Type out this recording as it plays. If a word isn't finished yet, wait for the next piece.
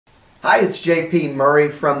Hi, it's JP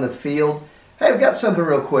Moery from the field. Hey, I've got something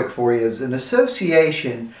real quick for you. As an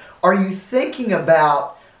association, are you thinking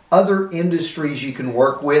about other industries you can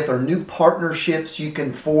work with or new partnerships you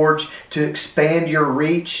can forge to expand your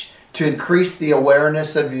reach, to increase the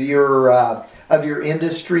awareness of your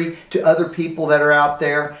industry to other people that are out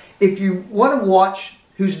there? If you want to watch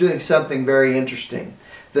who's doing something very interesting,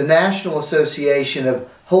 the National Association of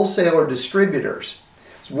Wholesaler Distributors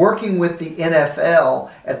is working with the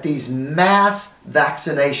NFL at these mass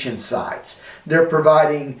vaccination sites. They're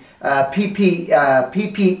providing P.P.E.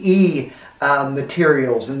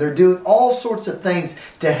 materials, and they're doing all sorts of things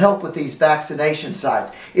to help with these vaccination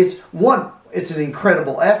sites. It's an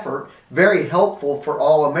incredible effort, very helpful for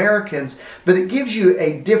all Americans, but it gives you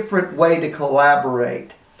a different way to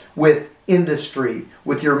collaborate with industry,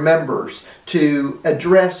 with your members, to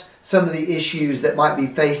address some of the issues that might be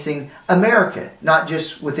facing America, not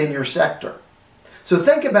just within your sector. So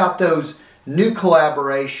think about those new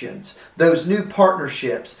collaborations, those new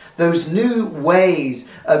partnerships, those new ways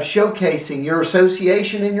of showcasing your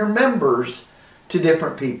association and your members to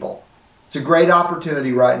different people. It's a great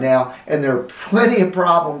opportunity right now, and there are plenty of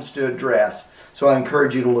problems to address, so I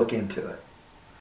encourage you to look into it.